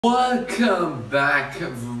Welcome back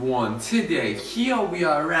everyone. Today here we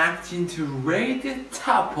are reacting to Rated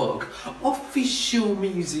TAPOK official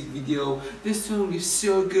music video. This song is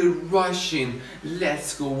so good, Russian.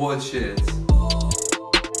 Let's go watch it.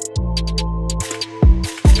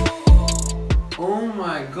 Oh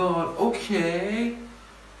my god, okay,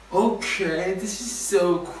 this is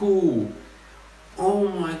so cool. Oh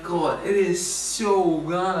my god, it is so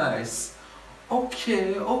nice.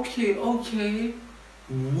 Okay.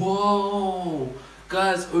 Whoa,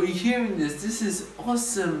 guys, are you hearing this? This is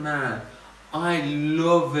awesome, man. I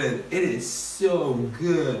love it. It is so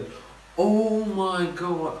good. Oh my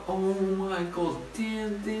god,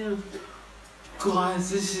 damn. Guys,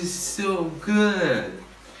 this is so good.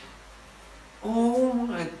 Oh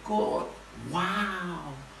my god,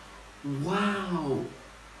 wow.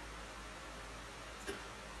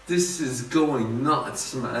 This is going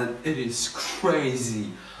nuts, man. It is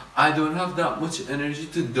crazy. I don't have that much energy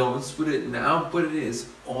to dance with it now, but it is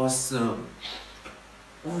awesome.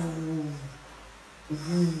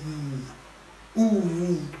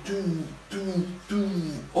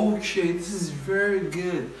 Okay, this is very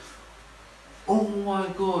good. Oh my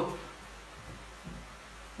god.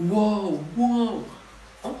 Whoa.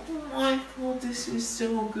 Oh my god, this is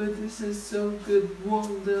so good.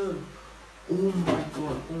 Well done. Oh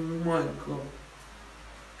my god.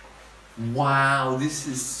 Wow, this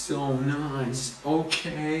is so nice.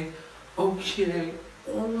 Okay. Oh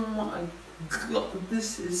my god,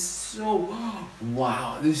 this is so...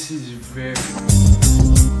 Wow, this is very...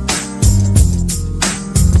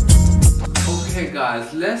 Okay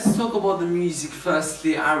guys, let's talk about the music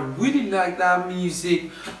firstly. I really like that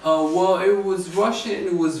music. Well, it was Russian and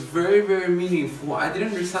it was very meaningful. I didn't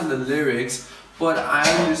understand the lyrics, but I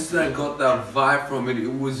understood, I got that vibe from it.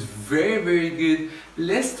 It was very good.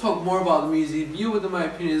 Let's talk more about the music video. With my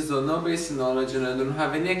opinions though, not based on knowledge, and I don't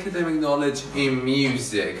have any academic knowledge in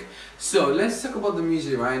music. So let's talk about the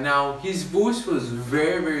music right now. His voice was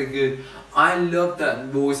very good. I love that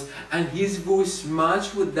voice, and his voice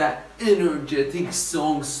matched with that energetic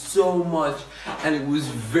song so much, and it was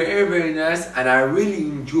very nice, and I really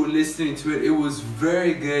enjoyed listening to it. It was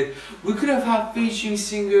very good. We could have had featuring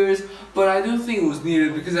singers, but I don't think it was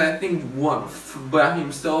needed because I think one by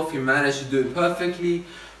himself he managed to do it perfectly.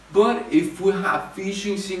 But if we had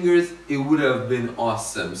featuring singers, it would have been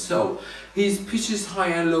awesome. So his pitches high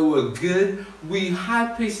and low were good. We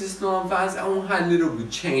had places slow and fast, and we had a little bit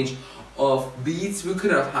change of beats. We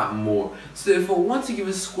could have had more. So if I want to give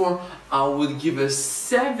a score, I would give a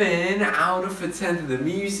 7 out of 10 to the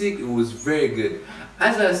music. It was very good.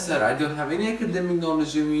 As I said, I don't have any academic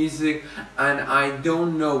knowledge in music, and I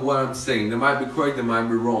don't know what I'm saying. They might be correct, they might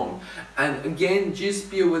be wrong. And again, just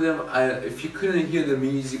be with them. If you couldn't hear the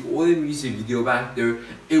music or the music video back there,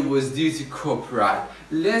 it was due to copyright.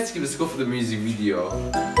 Let's give a score for the music video.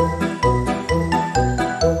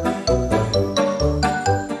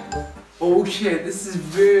 Okay, this is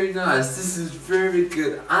very nice. This is very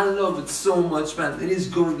good. I love it so much, man. It is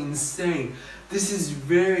going insane. This is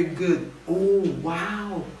very good. Oh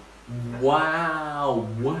wow.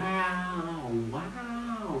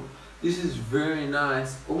 This is very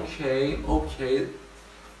nice. Okay.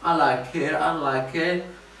 I like it.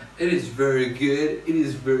 It is very good.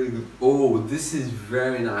 Oh, this is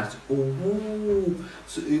very nice. Oh,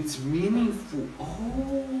 so it's meaningful.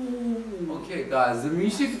 Oh, okay guys, the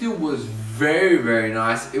music video was very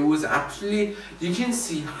nice. It was actually, you can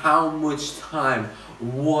see how much time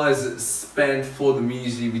was spent for the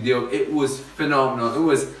music video. It was phenomenal.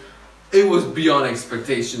 It was beyond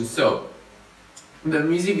expectations. So the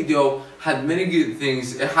music video had many good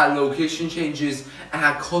things. It had location changes, it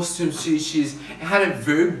had costume switches, it had a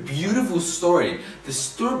very beautiful story. The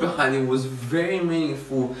story behind it was very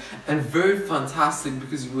meaningful and very fantastic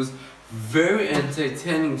because it was very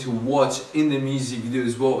entertaining to watch in the music video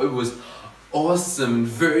as well. It was awesome and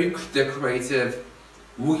very decorative.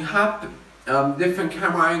 We had different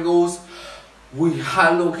camera angles. We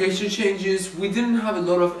had location changes. We didn't have a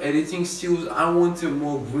lot of editing skills. I wanted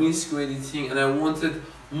more green screen editing and I wanted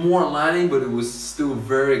more lighting, but it was still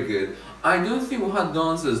very good. I don't think we had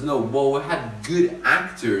dancers, no, but we had good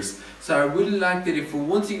actors. So I really liked it. If I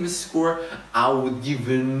want to give a score, I would give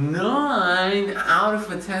a 9 out of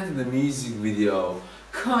 10 to the music video.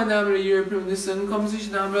 Comment down below your opinion on this and comment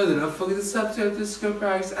section down below. Don't forget to subscribe to the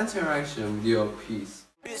Scorpio interaction video. Peace.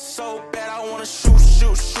 It's so bad I wanna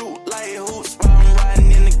shoot like hoops.